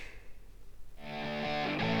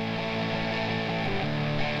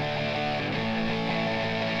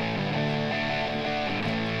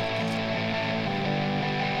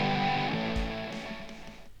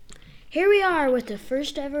Here we are with the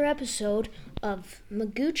first ever episode of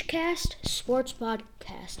Magoochcast Sports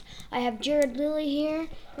Podcast. I have Jared Lilly here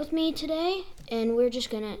with me today, and we're just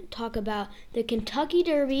going to talk about the Kentucky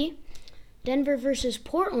Derby, Denver versus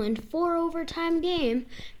Portland 4-overtime game,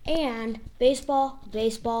 and baseball.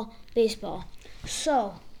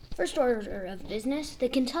 So, first order of business, the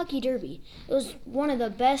Kentucky Derby. It was one of the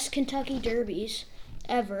best Kentucky Derbies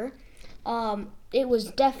ever. It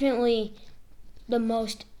was definitely the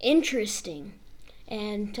most interesting.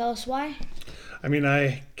 And tell us why? I mean,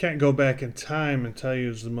 I can't go back in time and tell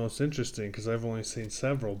you it's the most interesting because I've only seen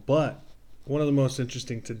several, but one of the most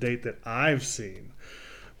interesting to date that I've seen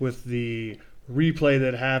with the replay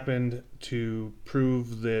that happened to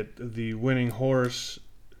prove that the winning horse,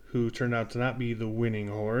 who turned out to not be the winning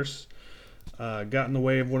horse, got in the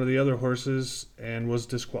way of one of the other horses and was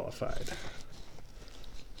disqualified.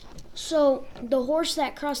 So the horse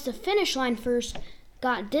that crossed the finish line first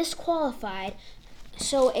got disqualified.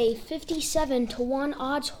 So a 57-1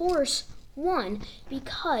 odds horse won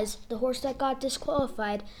because the horse that got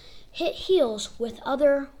disqualified hit heels with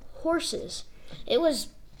other horses. It was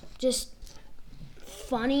just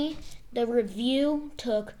funny. The review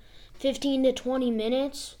took 15 to 20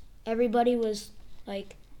 minutes. Everybody was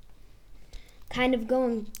like kind of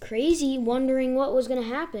going crazy, wondering what was going to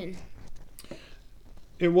happen.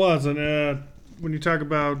 It was, and when you talk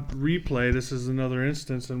about replay, this is another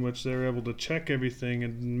instance in which they're able to check everything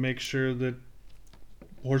and make sure that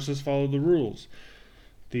horses follow the rules.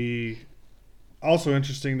 Also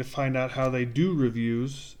interesting to find out how they do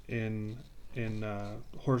reviews in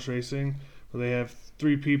horse racing, where they have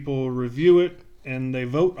 3 people review it and they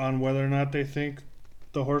vote on whether or not they think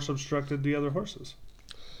the horse obstructed the other horses.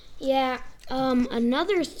 Yeah,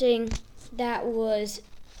 another thing that was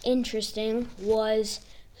interesting was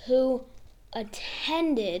who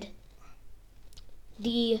attended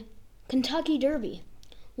the Kentucky Derby.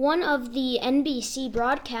 One of the NBC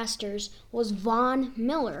broadcasters was Von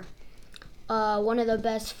Miller, one of the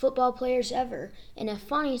best football players ever. And a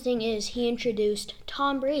funny thing is, he introduced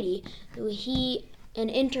Tom Brady, an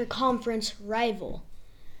interconference rival.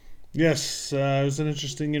 Yes, it was an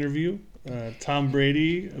interesting interview. Tom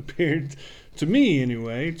Brady appeared, to me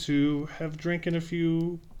anyway, to have drinking a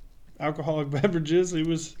few alcoholic beverages. He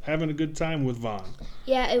was having a good time with Vaughn.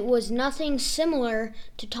 Yeah, it was nothing similar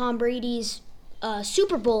to Tom Brady's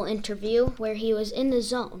Super Bowl interview where he was in the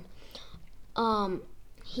zone.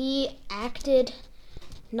 He acted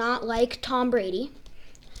not like Tom Brady,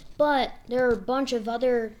 but there were a bunch of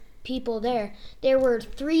other people there. There were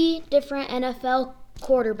 3 different NFL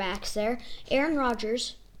quarterbacks there: Aaron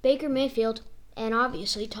Rodgers, Baker Mayfield, and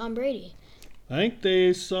obviously Tom Brady. I think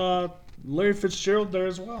they saw Larry Fitzgerald there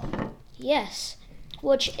as well. Yes,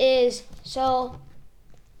 which is, so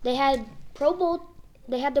they had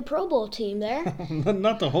the Pro Bowl team there.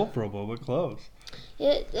 Not the whole Pro Bowl, but close.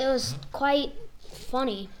 It was quite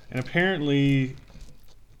funny. And apparently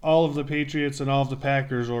all of the Patriots and all of the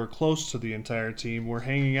Packers, or close to the entire team, were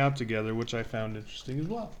hanging out together, which I found interesting as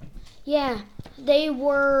well. Yeah, they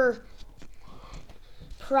were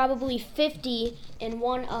probably 50 in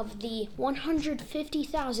one of the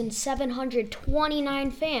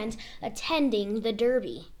 150,729 fans attending the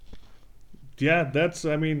Derby. Yeah,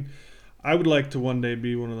 I would like to one day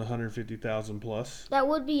be one of the 150,000 plus. That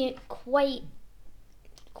would be quite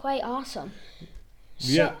awesome.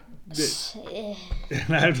 Yeah. It's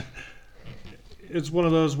one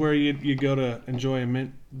of those where you go to enjoy a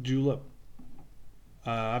mint julep.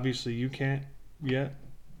 Obviously you can't yet,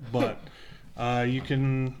 but you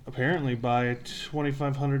can apparently buy a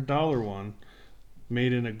 $2,500 one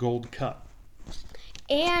made in a gold cup.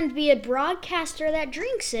 And be a broadcaster that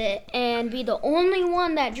drinks it, and be the only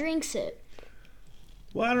one that drinks it.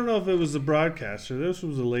 Well, I don't know if it was the broadcaster. This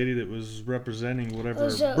was a lady that was representing whatever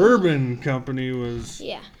a bourbon company was.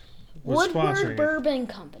 Yeah, was Woodward sponsoring Bourbon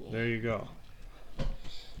Company. There you go.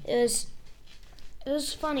 It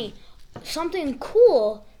was funny. Something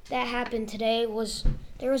cool that happened today was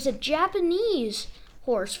there was a Japanese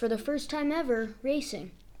horse for the first time ever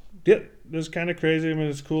racing. Yep, it was kind of crazy. I mean,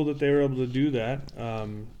 it's cool that they were able to do that.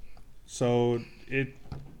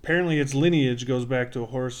 Apparently its lineage goes back to a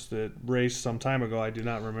horse that raced some time ago. I do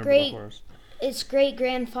not remember the horse. Its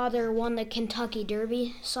great-grandfather won the Kentucky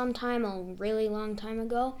Derby sometime, a really long time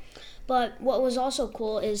ago. But what was also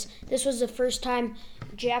cool is this was the first time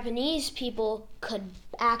Japanese people could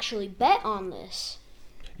actually bet on this.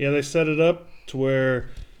 Yeah, they set it up to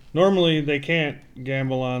where normally they can't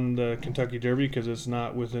gamble on the Kentucky Derby because it's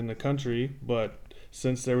not within the country, but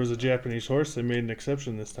since there was a Japanese horse, they made an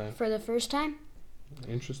exception this time. For the first time?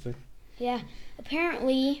 Interesting. Yeah.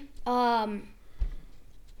 Apparently,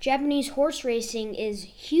 Japanese horse racing is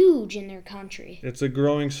huge in their country. It's a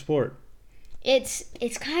growing sport.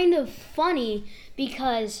 It's kind of funny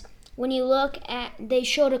because when you look at, they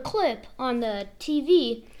showed a clip on the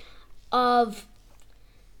TV of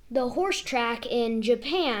the horse track in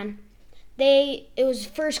Japan. It was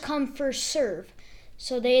first come, first serve.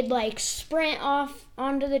 So they'd like sprint off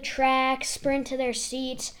onto the track, sprint to their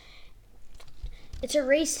seats. It's a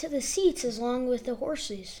race to the seats as long with the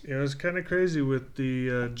horses. Yeah, it was kind of crazy with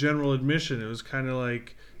the general admission. It was kind of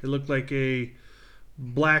like, it looked like a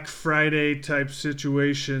Black Friday type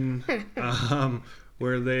situation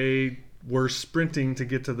where they were sprinting to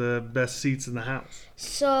get to the best seats in the house.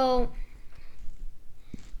 So,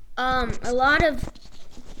 a lot of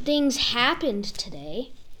things happened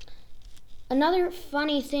today. Another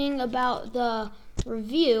funny thing about the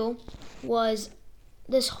review was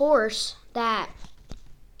this horse that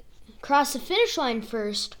crossed the finish line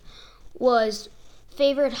first was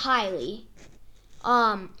favored highly,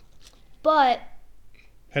 but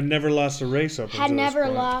had never lost a race up until this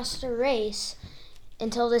point. lost a race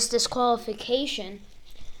until this disqualification.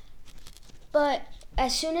 But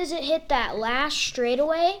as soon as it hit that last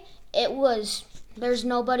straightaway, there's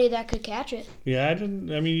nobody that could catch it. Yeah,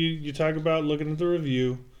 you talk about looking at the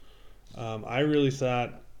review. I really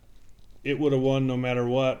thought it would have won no matter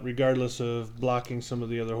what, regardless of blocking some of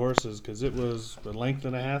the other horses, because it was a length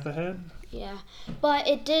and a half ahead. Yeah, but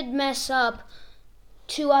it did mess up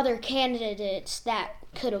two other candidates that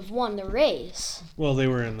could have won the race. Well, they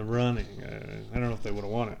were in the running. I don't know if they would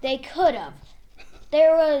have won it. They could have.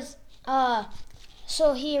 There was,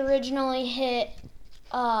 so he originally hit,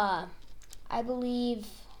 I believe...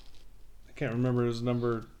 I can't remember his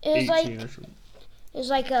number, it was 18 or something. It was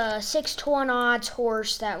like a 6-1 odds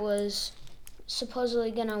horse that was supposedly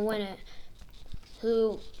going to win it,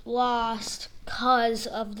 who lost because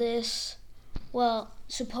of this. Well,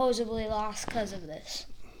 supposedly lost because of this.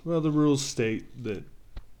 Well, the rules state that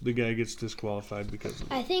the guy gets disqualified because of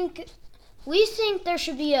it. We think there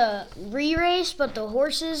should be a re-race, but the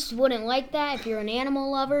horses wouldn't like that. If you're an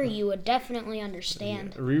animal lover, you would definitely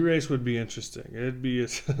understand. Yeah, a re-race would be interesting. It'd be a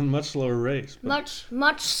much slower race.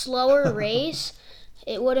 Much slower race.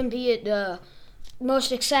 It wouldn't be the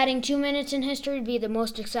most exciting 2 minutes in history. It'd be the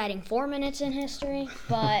most exciting 4 minutes in history.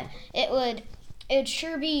 But it'd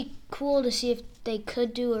sure be cool to see if they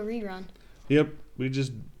could do a rerun. Yep, we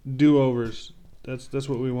just do-overs. That's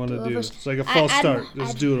what we want to do. It's like a false start.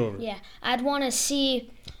 Just do it over. Yeah, I'd want to see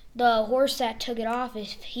the horse that took it off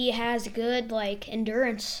if he has good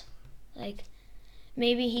endurance.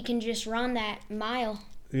 Maybe he can just run that mile.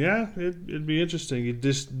 Yeah, it'd be interesting. You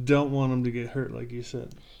just don't want him to get hurt, like you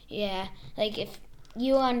said. Yeah, if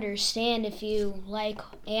you understand, if you like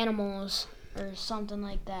animals or something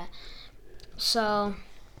like that. So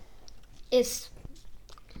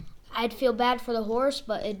I'd feel bad for the horse,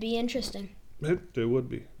 but it'd be interesting. It would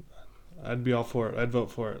be. I'd be all for it. I'd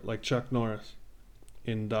vote for it, like Chuck Norris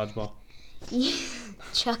in dodgeball.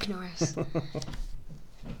 Chuck Norris.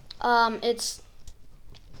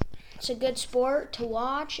 It's a good sport to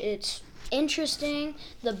watch. It's interesting.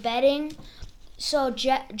 The betting. So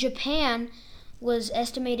Japan was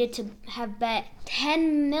estimated to have bet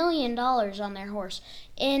 $10 million on their horse.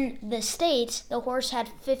 In the States, the horse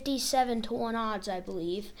had 57-1 odds, I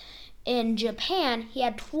believe. In Japan, he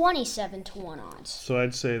had 27-1 odds. So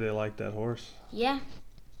I'd say they like that horse. Yeah,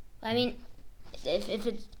 I mean, if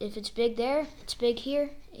it's big there, it's big here.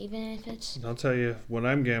 Even if it's. I'll tell you, when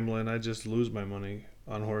I'm gambling, I just lose my money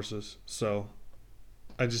on horses. So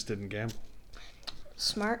I just didn't gamble.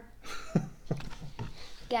 Smart.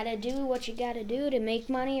 Gotta do what you gotta do to make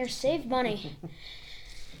money or save money.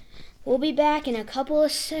 We'll be back in a couple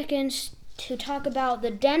of seconds to talk about the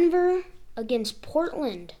Denver against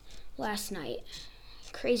Portland last night.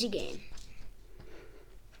 Crazy game.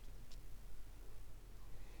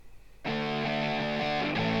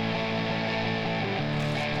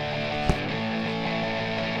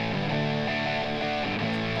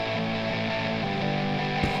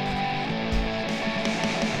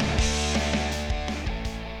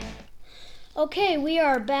 Okay, we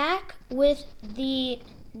are back with the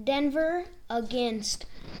Denver against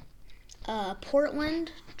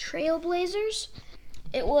Portland Trailblazers.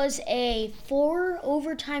 It was a 4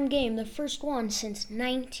 overtime game, the first one since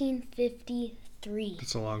 1953.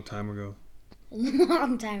 That's a long time ago. A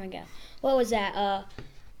long time ago. What was that?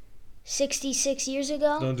 66 years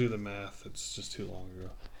ago? Don't do the math. It's just too long ago.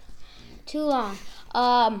 Too long.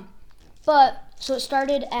 So it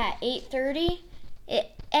started at 8:30.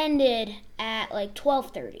 It ended at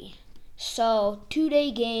 12:30. So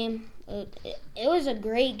 2-day game. It was a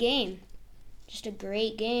great game. Just a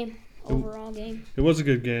great game. overall game. It was a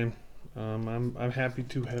good game. I'm happy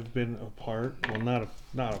to have been a part. Well,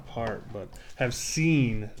 not a part, but have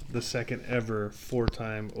seen the second ever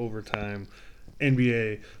 4-time overtime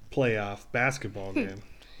NBA playoff basketball game.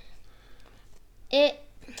 It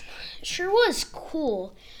sure was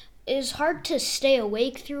cool. It was hard to stay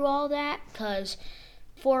awake through all that because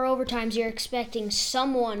 4 overtimes you're expecting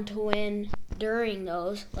someone to win during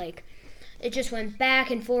those. Like, it just went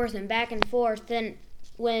back and forth and back and forth. Then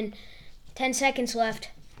when 10 seconds left,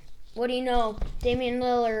 what do you know? Damian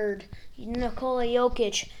Lillard, Nikola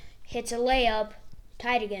Jokic hits a layup,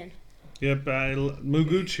 tied again. Yep,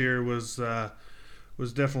 Muguch here was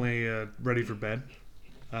definitely ready for bed.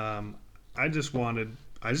 I just wanted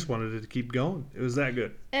it to keep going. It was that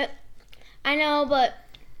good. I know, but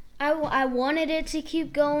I wanted it to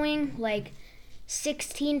keep going. Like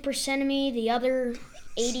 16% of me, the other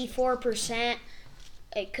 84%,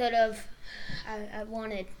 it could have. I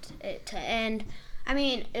wanted it to end. I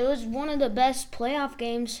mean, it was one of the best playoff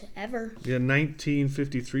games ever. Yeah,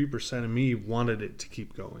 53% of me wanted it to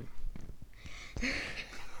keep going.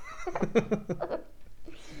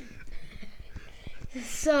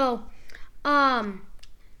 So,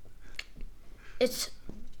 it's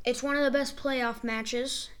one of the best playoff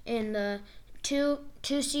matches in the two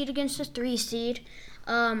seed against the 3 seed.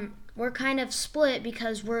 We're kind of split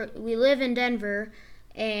because we live in Denver,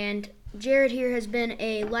 and Jared here has been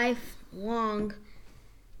a lifelong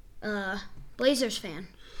Blazers fan.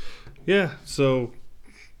 Yeah, so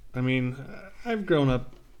I mean, I've grown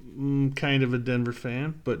up kind of a Denver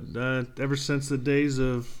fan, but ever since the days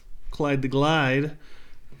of Clyde the Glide,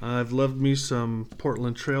 I've loved me some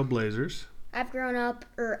Portland Trail Blazers.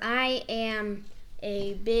 I am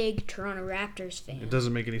a big Toronto Raptors fan. It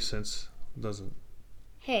doesn't make any sense, does it?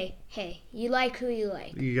 Hey, you like who you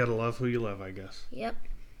like. You gotta love who you love, I guess. Yep.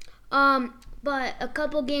 But a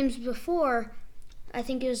couple games before, I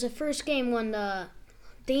think it was the first game when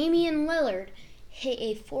Damian Lillard hit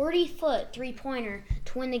a 40-foot three-pointer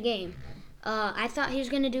to win the game. I thought he was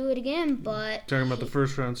going to do it again, but... Talking about the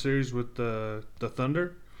first round series with the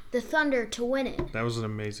Thunder? The Thunder to win it. That was an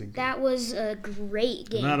amazing game. That was a great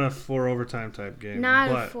game. Not a 4 overtime type game.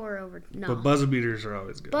 No. But buzzer beaters are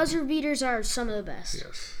always good. Buzzer beaters are some of the best.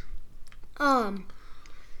 Yes.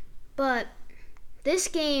 But this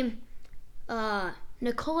game,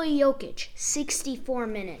 Nikola Jokic, 64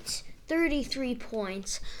 minutes, 33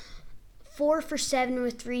 points, 4 for 7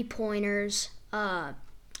 with 3-pointers,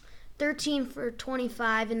 13 for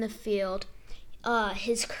 25 in the field.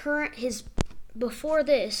 Before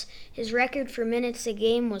this, his record for minutes a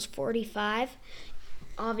game was 45.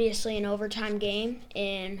 Obviously an overtime game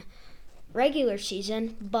in regular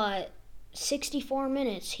season, but 64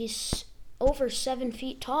 minutes. He's over 7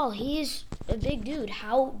 feet tall. He's a big dude.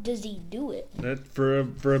 How does he do it? That for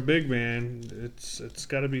a big man, it's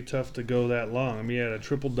got to be tough to go that long. I mean, he had a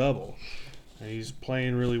triple-double. And he's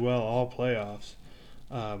playing really well all playoffs.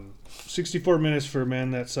 64 minutes for a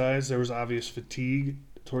man that size. There was obvious fatigue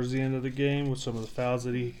towards the end of the game with some of the fouls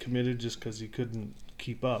that he committed just because he couldn't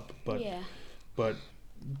keep up. But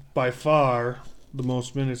by far the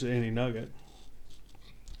most minutes of any Nugget.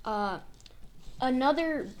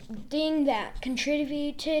 Another thing that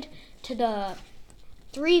contributed to the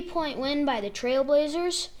 3-point win by the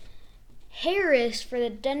Trailblazers, Harris for the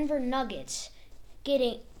Denver Nuggets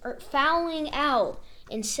fouling out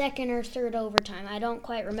in second or third overtime. I don't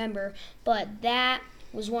quite remember, but that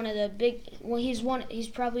was one of the big. Well, he's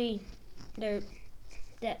probably their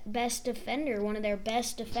best defender, one of their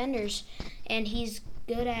best defenders, and he's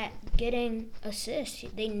good at getting assists.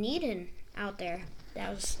 They need him out there. That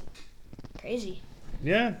was crazy.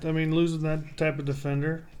 Yeah, I mean, losing that type of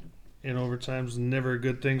defender in overtime is never a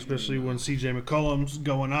good thing, especially when C.J. McCollum's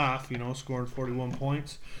going off, scoring 41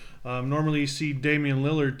 points. Normally you see Damian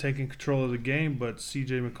Lillard taking control of the game, but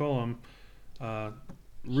C.J. McCollum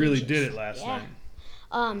really did it last night.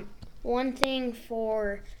 One thing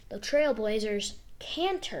for the Trailblazers,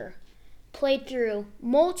 Cantor played through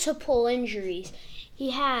multiple injuries.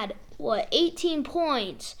 He had 18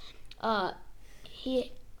 points.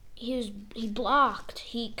 He blocked.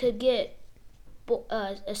 He could get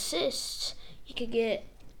assists. He could get.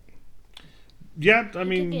 Yeah, I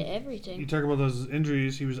mean, he could get everything. You talk about those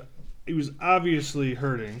injuries. He was obviously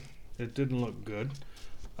hurting. It didn't look good.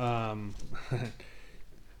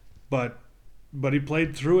 But he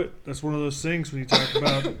played through it. That's one of those things when you talk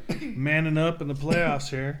about manning up in the playoffs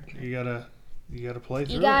here. You gotta play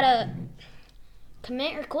through it. You gotta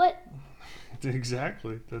commit or quit.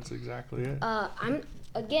 Exactly. That's exactly it.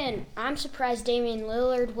 I'm surprised Damian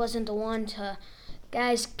Lillard wasn't the one to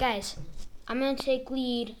guys, I'm gonna take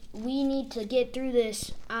lead. We need to get through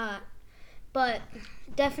this. but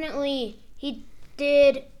definitely he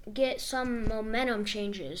did get some momentum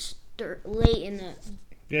changes late in the.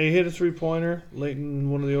 Yeah, he hit a 3-pointer late in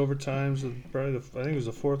one of the overtimes. Probably I think it was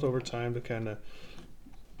the fourth overtime to kind of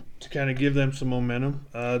give them some momentum.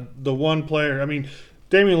 The one player, I mean,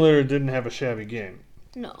 Damian Lillard didn't have a shabby game.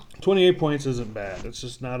 No. 28 points isn't bad. It's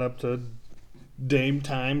just not up to Dame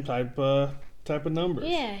time type of numbers.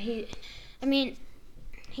 Yeah, he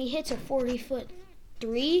hits a 40-foot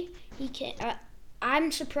three. He can't.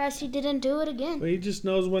 I'm surprised he didn't do it again. Well, he just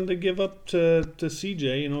knows when to give up to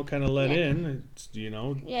CJ. Kind of let in. It's, Yeah,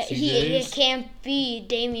 CJ he can't be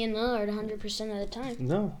Damian Lillard 100% of the time.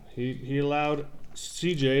 No, he allowed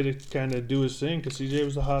CJ to kind of do his thing because CJ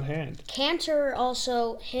was a hot hand. Cantor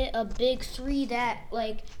also hit a big three that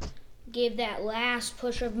gave that last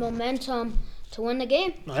push of momentum to win the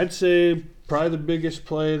game. I'd say probably the biggest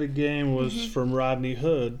play of the game was from Rodney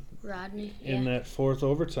Hood. In that fourth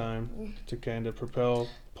overtime to kind of propel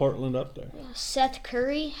Portland up there. Seth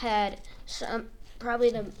Curry had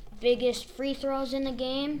probably the biggest free throws in the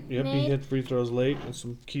game. Yep, made. He hit free throws late and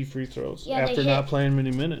some key free throws after not playing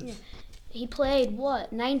many minutes. Yeah. He played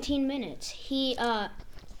 19 minutes. He's not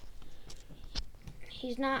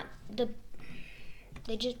the.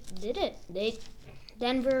 They just did it.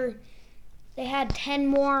 Denver had 10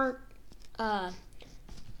 more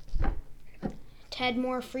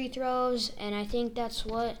free throws, and I think that's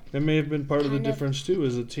what. That may have been part of the difference too.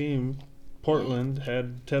 As a team, Portland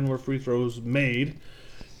had 10 more free throws made,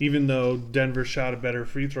 even though Denver shot a better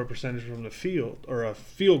free throw percentage from the field, or a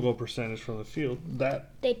field goal percentage from the field.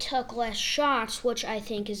 That they took less shots, which I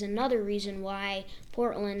think is another reason why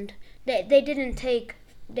Portland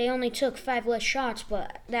they only took 5 less shots,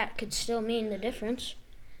 but that could still mean the difference.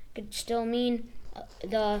 Could still mean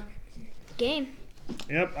the game.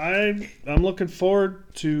 Yep, I'm looking forward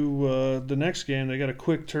to the next game. They got a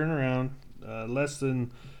quick turnaround, less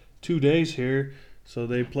than 2 days here. So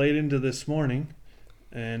they played into this morning,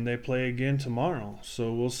 and they play again tomorrow.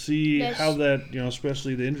 So we'll see how that,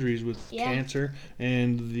 especially the injuries with Cantor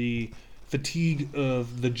and the fatigue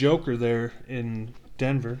of the Joker there in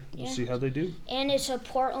Denver. We'll see how they do. And it's a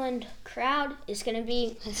Portland crowd. It's gonna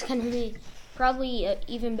be probably an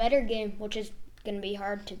even better game, which is going to be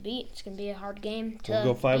hard to beat. It's going to be a hard game to We'll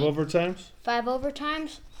go 5 beat. overtimes? 5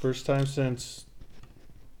 overtimes? First time since...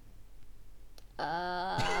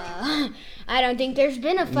 I don't think there's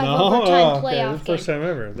been a 5 overtime playoff game. First time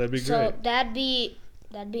ever. That'd be great. So that'd be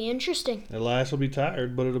interesting. Elias will be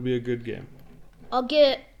tired, but it'll be a good game. I'll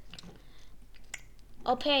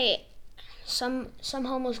pay some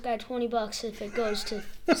homeless guy $20 if it goes to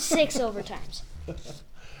 6 overtimes.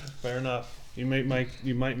 Fair enough. You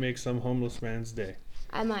might make some homeless man's day.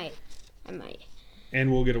 I might.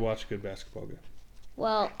 And we'll get to watch a good basketball game.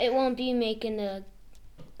 Well, it won't be making the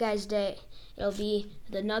guy's day. It'll be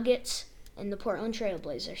the Nuggets and the Portland Trail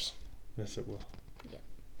Blazers. Yes, it will. Yep.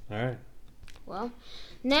 All right. Well,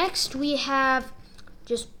 next we have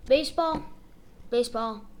just baseball,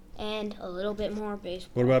 and a little bit more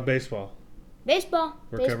baseball. What about baseball? Baseball.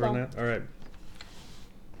 We're covering that? All right.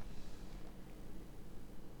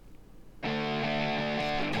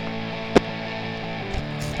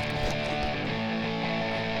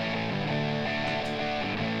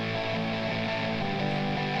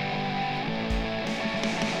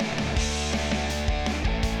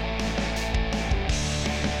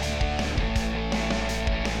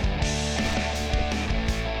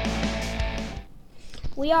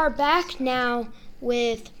 We are back now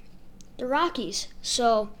with the Rockies.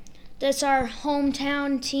 So that's our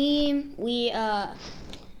hometown team.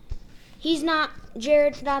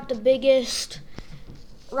 Jared's not the biggest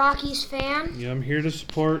Rockies fan. Yeah, I'm here to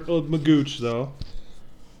support Magooch, though.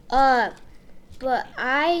 But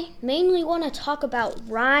I mainly want to talk about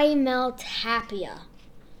Raimel Tapia.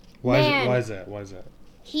 Why is that?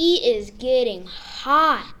 He is getting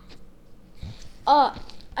hot. I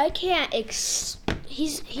can't.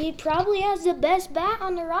 He probably has the best bat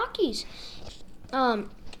on the Rockies.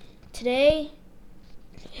 Today,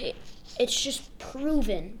 it's just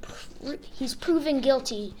proven. He's proven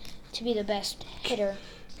guilty to be the best hitter.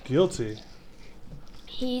 Guilty?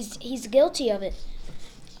 He's guilty of it.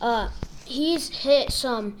 He's hit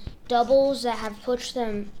some doubles that have pushed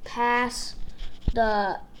them past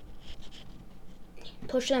the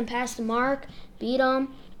mark, beat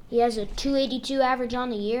them. He has a 282 average on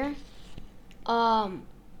the year.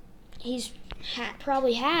 He's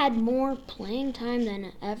probably had more playing time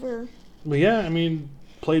than ever. Well, yeah, I mean,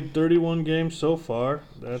 played 31 games so far.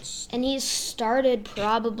 And he's started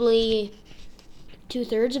probably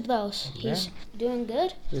 2/3 of those. Yeah. He's doing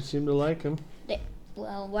good. They seem to like him.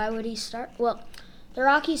 Well, why would he start? Well, the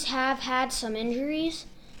Rockies have had some injuries,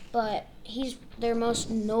 but he's their most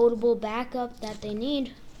notable backup that they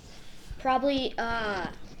need. Probably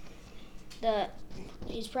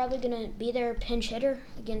he's probably gonna be their pinch hitter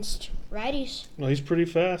against righties. Well, he's pretty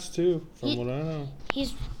fast too, from He- what I know.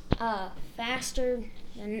 He's faster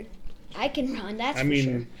than I can run. That's I for mean,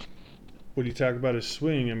 sure. when you talk about his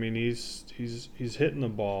swing, I mean he's hitting the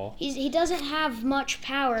ball. He doesn't have much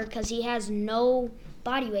power because he has no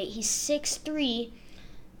body weight. He's 6'3",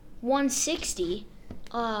 160.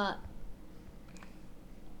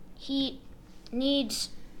 He needs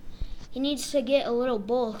to get a little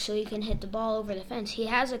bulk so he can hit the ball over the fence. He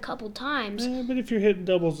has a couple times. But if you're hitting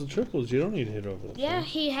doubles and triples, you don't need to hit over the Yeah,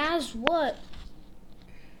 fence. he has what?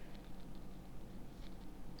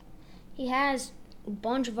 He has a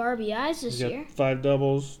bunch of RBIs this He's got year. 5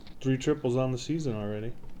 doubles, 3 triples on the season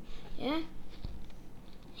already. Yeah.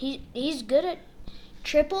 He's good at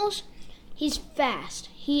triples. He's fast.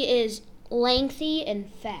 He is lengthy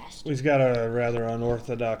and fast. He's got a rather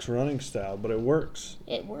unorthodox running style, but it works.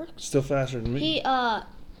 It works. Still faster than me. I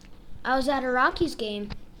was at a Rockies game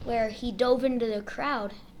where he dove into the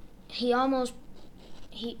crowd. He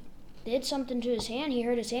did something to his hand. He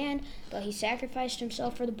hurt his hand, but he sacrificed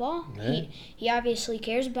himself for the ball. Yeah. He obviously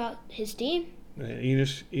cares about his team.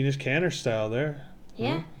 Enos Canner style there.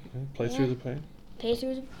 Yeah. Play Yeah. through the pain. Play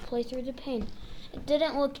through the pain. It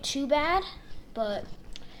didn't look too bad, but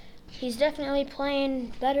he's definitely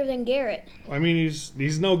playing better than Garrett. I mean,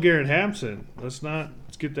 he's no Garrett Hampson. Let's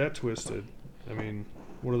get that twisted. I mean,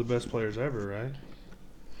 one of the best players ever, right?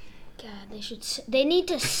 God, they need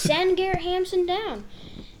to send Garrett Hampson down.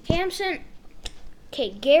 Hampson, okay,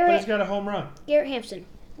 But Garrett he's got a home run. Hampson,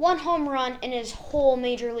 1 home run in his whole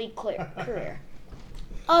major league career,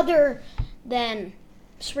 other than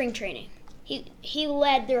spring training. He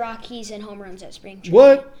led the Rockies in home runs at spring training.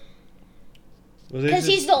 What? Because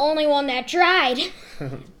he's the only one that tried.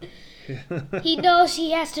 He knows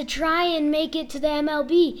he has to try and make it to the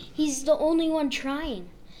MLB. He's the only one trying.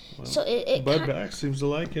 Well, So it Bud Bax seems to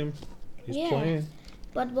like him. He's Yeah. playing.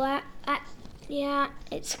 Bud Black,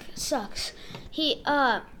 it sucks.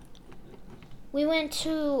 We went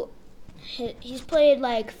to, he's played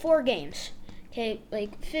like 4 games. Okay,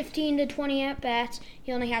 like 15 to 20 at bats.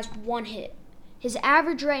 He only has 1 hit. His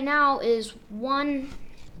average right now is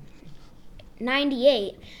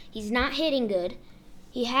 198. He's not hitting good.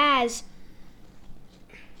 He has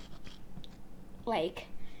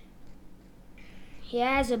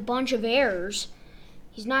a bunch of errors.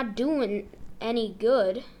 He's not doing any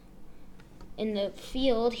good in the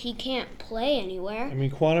field. He can't play anywhere. I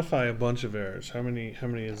mean, quantify a bunch of errors. How many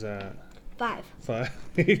is that? 5. 5.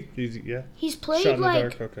 Yeah. He's played Shot in the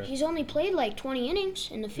like dark, okay. he's only played like 20 innings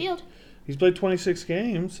in the field. He's played 26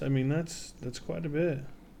 games. I mean, that's quite a bit.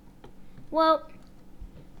 Well,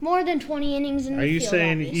 more than 20 innings in the Are field. you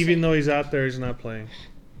saying obviously. even though he's out there, he's not playing?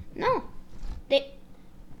 No.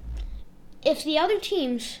 If the other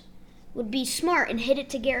teams would be smart and hit it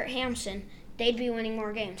to Garrett Hampson, they'd be winning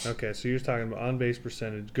more games. Okay, so you're talking about on base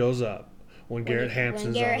percentage goes up when Garrett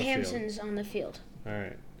Hampson's When Garrett on the Hampson's on the field. field. All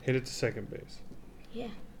right, hit it to second base. Yeah.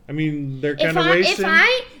 I mean, they're If kind of I wasting.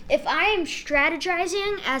 if I am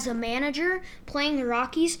strategizing as a manager playing the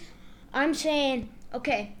Rockies, I'm saying,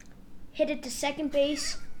 okay, hit it to second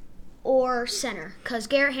base or center, because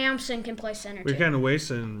Garrett Hampson can play center We're too. kind of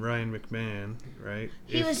wasting Ryan McMahon, right?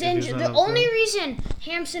 He was if he's injured. not The on only field. reason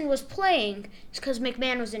Hampson was playing is because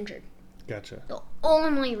McMahon was injured. Gotcha. The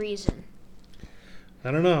only reason. I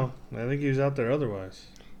don't know. I think he was out there otherwise.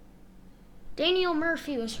 Daniel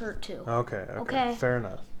Murphy was hurt too. Okay. Okay. Fair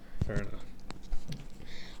enough.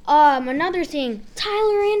 Another thing,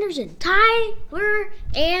 Tyler Anderson.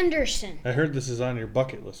 I heard this is on your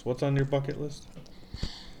bucket list. What's on your bucket list?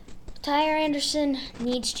 Tyler Anderson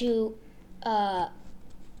needs to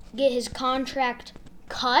get his contract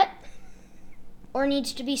cut or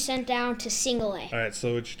needs to be sent down to single A. All right,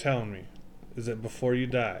 so what you're telling me is that before you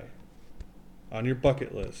die, on your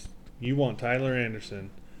bucket list, you want Tyler Anderson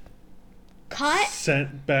Cut?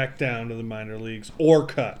 sent back down to the minor leagues or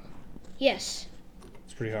cut. Yes.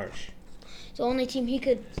 It's pretty harsh. The only team he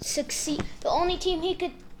could succeed on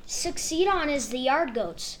is the Yard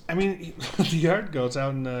Goats. I mean, the Yard Goats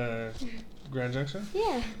out in Grand Junction?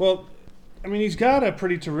 Yeah. Well, I mean, he's got a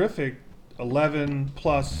pretty terrific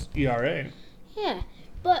 11-plus ERA. Yeah.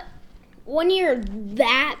 But when you're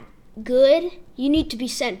that good, you need to be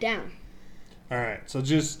sent down. All right, so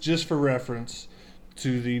just for reference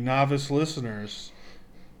to the novice listeners,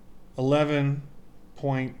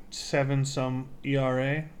 11.7 some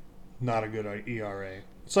ERA, not a good ERA.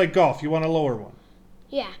 It's like golf. You want a lower one.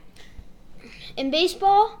 Yeah. In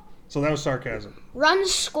baseball, So that was sarcasm.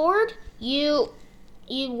 Runs scored, you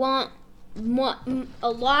want a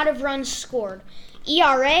lot of runs scored.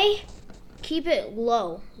 ERA, keep it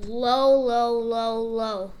low.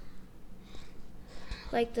 Low.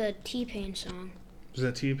 Like the T-Pain song. Was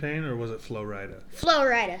that T-Pain or was it Flo Rida? Flo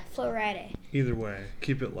Rida. Either way,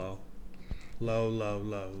 keep it low.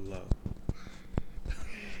 Low.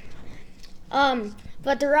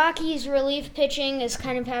 But the Rockies' relief pitching is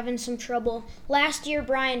kind of having some trouble. Last year,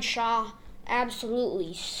 Brian Shaw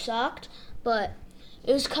absolutely sucked, but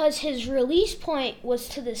it was because his release point was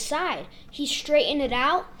to the side. He straightened it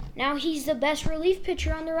out. Now he's the best relief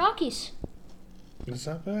pitcher on the Rockies. It's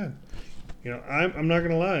not bad. You know, I'm not going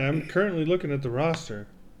to lie. I'm currently looking at the roster.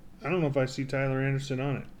 I don't know if I see Tyler Anderson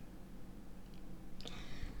on it.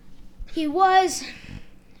 He was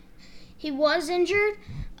injured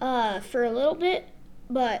for a little bit,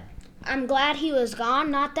 but I'm glad he was gone.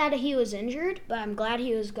 Not that he was injured, but I'm glad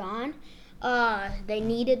he was gone. They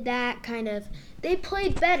needed that kind of. They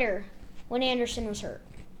played better when Anderson was hurt.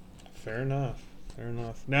 Fair enough.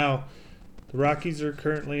 Now, the Rockies are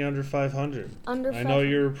currently under 500. I know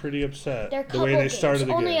you're pretty upset the way they started the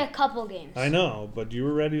game. Only a couple games. I know, but you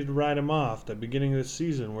were ready to ride them off the beginning of the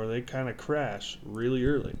season where they kind of crashed really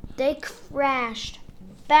early. They crashed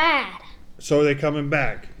bad. So are they coming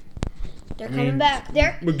back? They're coming back.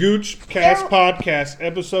 They're Magooch Cast Podcast,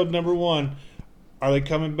 episode number 1. Are they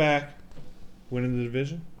coming back? Winning the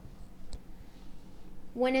division?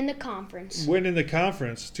 Winning the conference. Winning the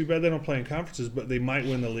conference. Too bad they don't play in conferences, but they might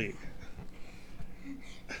win the league.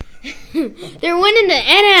 They're winning the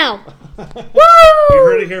NL. Woo! You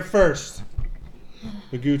heard it here first.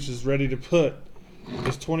 Magooch is ready to put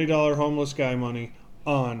his $20 homeless guy money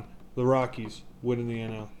on the Rockies winning the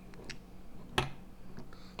NL.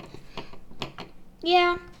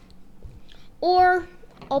 Yeah. Or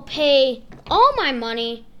I'll pay all my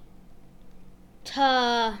money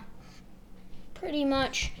to pretty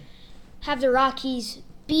much have the Rockies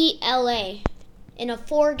beat LA in a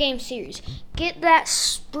 4-game series. Get that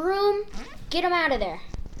broom, get them out of there.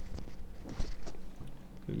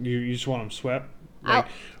 You just want them swept?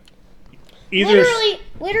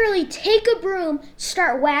 Literally take a broom,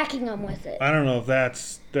 start whacking them with it. I don't know if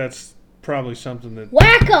that's probably something that...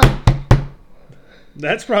 Whack them!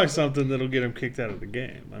 That's probably something that'll get him kicked out of the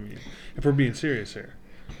game. I mean, if we're being serious here.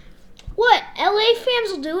 What? LA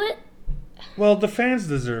fans will do it? Well, the fans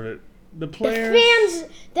deserve it. The players...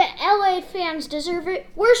 The LA fans deserve it.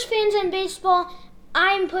 Worst fans in baseball,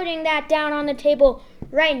 I'm putting that down on the table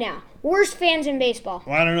right now. Worst fans in baseball.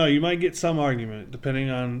 Well, I don't know. You might get some argument depending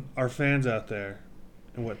on our fans out there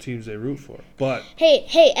and what teams they root for. But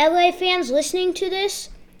hey, LA fans listening to this,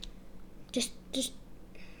 just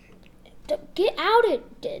get out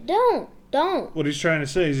it. Don't. What he's trying to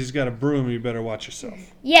say is he's got a broom. You better watch yourself.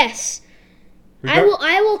 Yes. I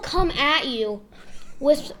will come at you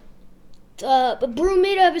with a broom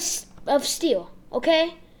made of steel,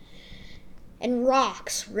 okay? And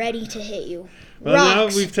rocks ready to hit you. Well,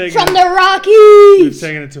 rocks now we've taken from the Rockies. We've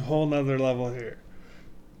taken it to a whole nother level here.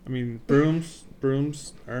 I mean, brooms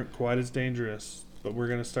aren't quite as dangerous, but we're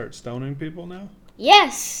gonna start stoning people now.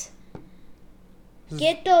 Yes.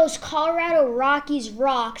 Get those Colorado Rockies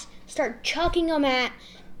rocks. Start chucking them at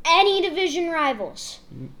any division rivals.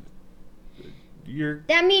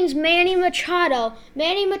 That means Manny Machado.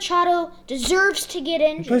 Manny Machado deserves to get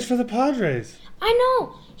injured. He plays for the Padres. I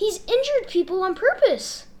know. He's injured people on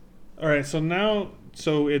purpose. All right,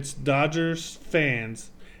 so it's Dodgers fans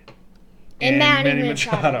and Manny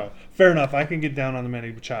Machado. Fair enough. I can get down on the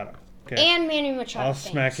Manny Machado. Okay. And Manny Machado I'll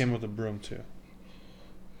fans. smack him with a broom too.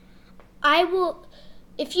 I will.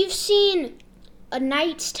 If you've seen A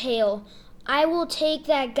Knight's Tale, I will take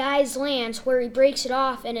that guy's lance where he breaks it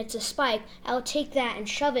off and it's a spike. I'll take that and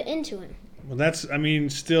shove it into him. Well,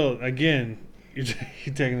 still, again, you're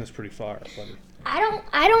taking this pretty far, buddy.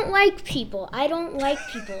 I don't like people.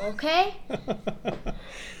 Okay?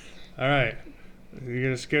 All right. You're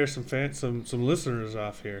gonna scare some listeners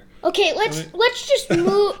off here. Okay, let's just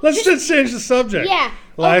move. Let's just change the subject. Yeah.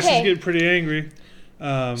 Elias okay. is getting pretty angry.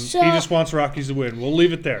 He just wants Rockies to win. We'll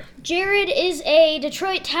leave it there. Jared is a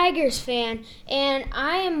Detroit Tigers fan, and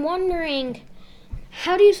I am wondering,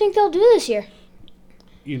 how do you think they'll do this year?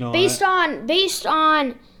 You know, based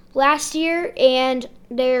on last year and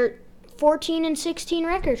their 14-16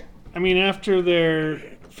 record. I mean, after their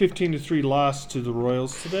 15-3 loss to the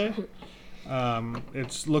Royals today,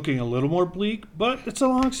 it's looking a little more bleak, but it's a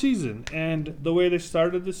long season, and the way they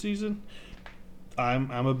started the season, I'm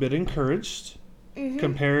a bit encouraged. Mm-hmm.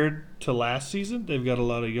 Compared to last season, they've got a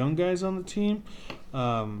lot of young guys on the team.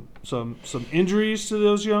 Some injuries to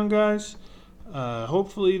those young guys.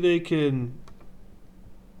 Hopefully they can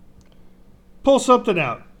pull something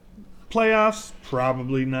out. Playoffs,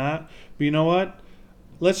 probably not. But you know what?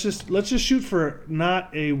 Let's just shoot for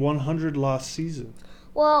not a 100 loss season.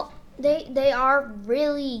 Well, they are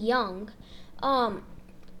really young.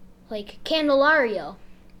 Like Candelario.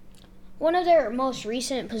 One of their most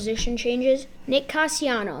recent position changes, Nick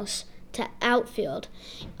Castellanos to outfield.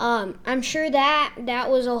 I'm sure that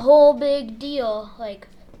was a whole big deal. Like,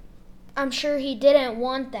 I'm sure he didn't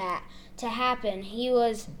want that to happen. He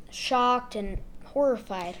was shocked and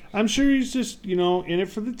horrified. I'm sure he's just, in it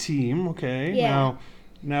for the team, okay? Yeah.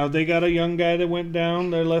 Now they got a young guy that went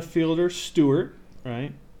down, their left fielder, Stewart,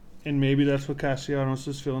 right? And maybe that's what Castellanos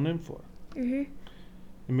is filling in for. Mhm.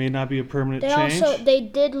 It may not be a permanent change. They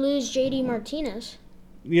did lose J.D. Martinez.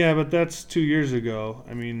 Yeah, but that's 2 years ago.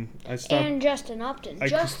 I mean, I stopped. And Justin Upton.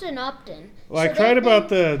 Justin Upton. Well, I cried about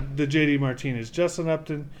the J.D. Martinez. Justin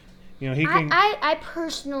Upton, he can. I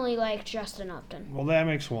personally like Justin Upton. Well, that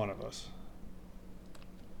makes one of us.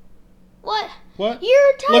 What? What?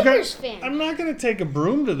 You're a Tigers fan. I'm not going to take a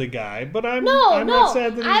broom to the guy, but I'm No. not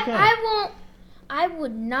sad that he's gone. I won't. I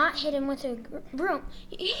would not hit him with a broom.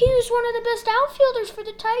 He was one of the best outfielders for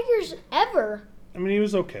the Tigers ever. I mean, he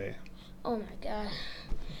was okay. Oh my God.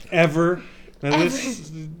 Ever. Now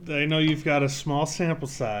I know you've got a small sample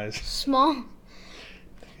size. Small.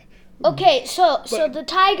 Okay, so the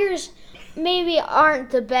Tigers maybe aren't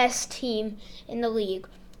the best team in the league,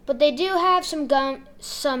 but they do have some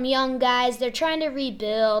young guys. They're trying to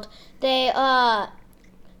rebuild.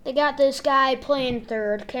 They got this guy playing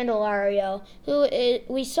third, Candelario,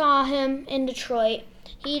 we saw him in Detroit.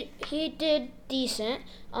 He did decent.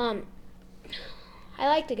 I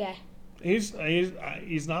like the guy. He's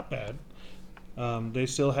not bad. They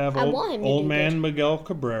still have old man good. Miguel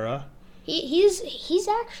Cabrera. He's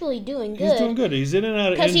actually doing good. He's doing good. He's in and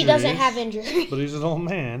out of injuries. Because he doesn't have injuries. But he's an old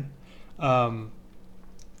man.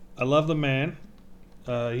 I love the man.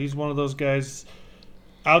 He's one of those guys.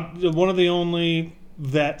 One of the only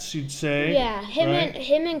vets, you'd say. Yeah, right?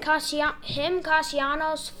 him,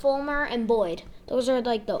 Castellanos, Fulmer, and Boyd. Those are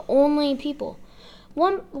like the only people.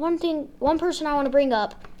 One person I want to bring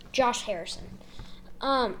up, Josh Harrison.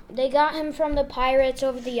 They got him from the Pirates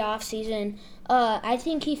over the offseason. I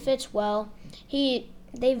think he fits well.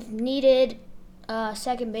 They've needed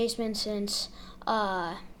second baseman since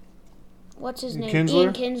what's his name? Kinsler?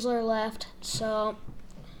 Ian Kinsler left. So.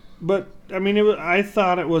 But I mean, I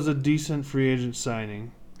thought it was a decent free agent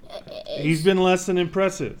signing. He's been less than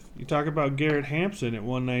impressive. You talk about Garrett Hampson at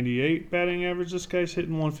 198 batting average. This guy's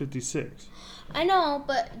hitting 156. I know,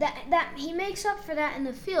 but that he makes up for that in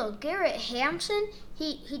the field. Garrett Hampson,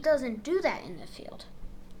 he doesn't do that in the field.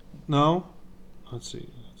 No? Let's see.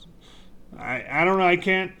 I don't know. I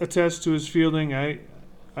can't attest to his fielding. I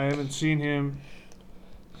haven't seen him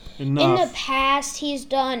enough. In the past, he's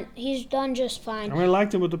done just fine. I mean, I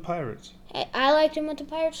liked him with the Pirates. I liked him with the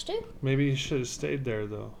Pirates too. Maybe he should have stayed there,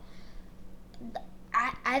 though.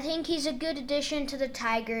 I think he's a good addition to the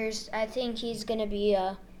Tigers. I think he's going to be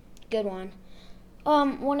a good one.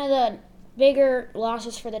 One of the bigger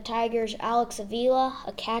losses for the Tigers, Alex Avila,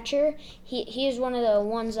 a catcher. He is one of the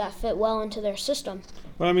ones that fit well into their system.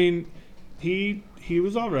 Well, I mean, he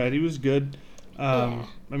was all right. He was good. Yeah.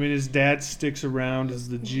 I mean, his dad sticks around as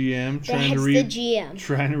the GM,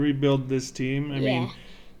 trying to rebuild this team. I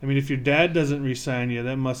mean, if your dad doesn't re-sign you,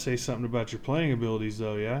 that must say something about your playing abilities,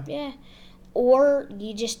 though. Yeah. Yeah. Or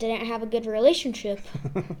you just didn't have a good relationship.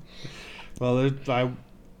 Well,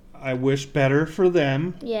 I wish better for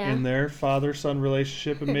them in their father-son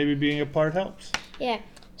relationship, and maybe being apart helps. Yeah.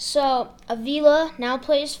 So Avila now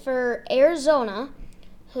plays for Arizona,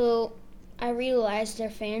 who I realize their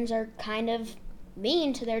fans are kind of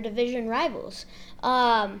mean to their division rivals.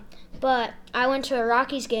 But I went to a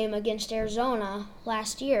Rockies game against Arizona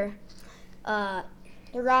last year. The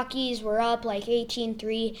Rockies were up like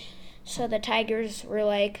 18-3, so the Tigers were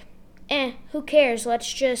like, who cares?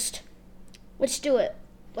 Let's do it.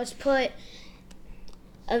 Let's put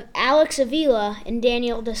Alex Avila and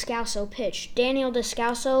Daniel Descalso pitch. Daniel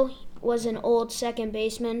Descalso was an old second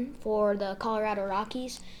baseman for the Colorado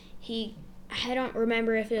Rockies. I don't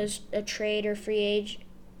remember if it was a trade or free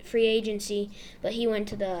agency, but he went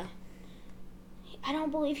to I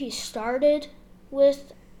don't believe he started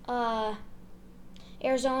with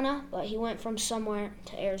Arizona, but he went from somewhere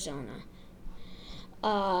to Arizona.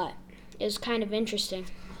 It was kind of interesting.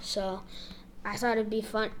 So I thought it'd be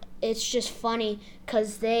fun. It's just funny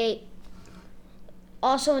because they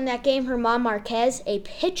also in that game, Herman Marquez, a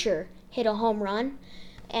pitcher, hit a home run,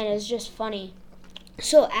 and it's just funny.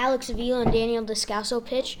 So Alex Avila and Daniel Descalso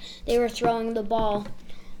pitch. They were throwing the ball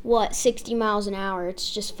what, 60 miles an hour.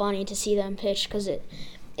 It's just funny to see them pitch because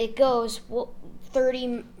it goes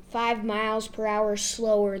 35 miles per hour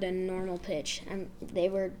slower than normal pitch, and they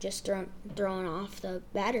were just throwing off the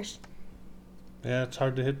batters. Yeah, it's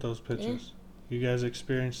hard to hit those pitches. You guys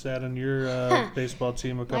experienced that on your baseball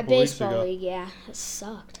team a My couple weeks baseball ago. league, yeah, it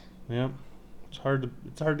sucked. Yep. It's hard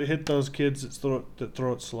to hit those kids that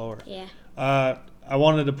throw it slower. Yeah. I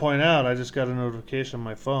wanted to point out, I just got a notification on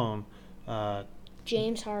my phone.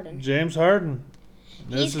 James Harden. James Harden.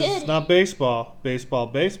 He's This good. is not baseball,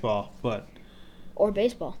 but Or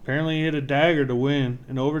baseball. apparently he hit a dagger to win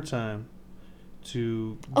in overtime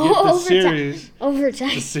to get Overtime.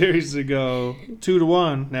 Overtime. the series to go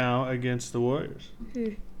 2-1 now against the Warriors.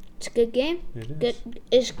 It's a good game. It is.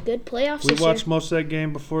 It's good playoffs We this watched year. most of that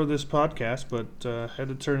game before this podcast, but had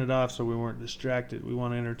to turn it off so we weren't distracted. We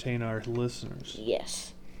want to entertain our listeners.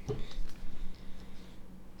 Yes.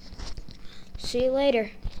 See you later.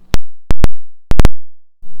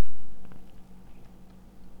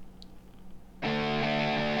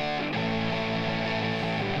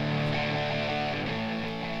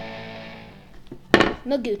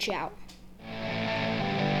 Magooch out.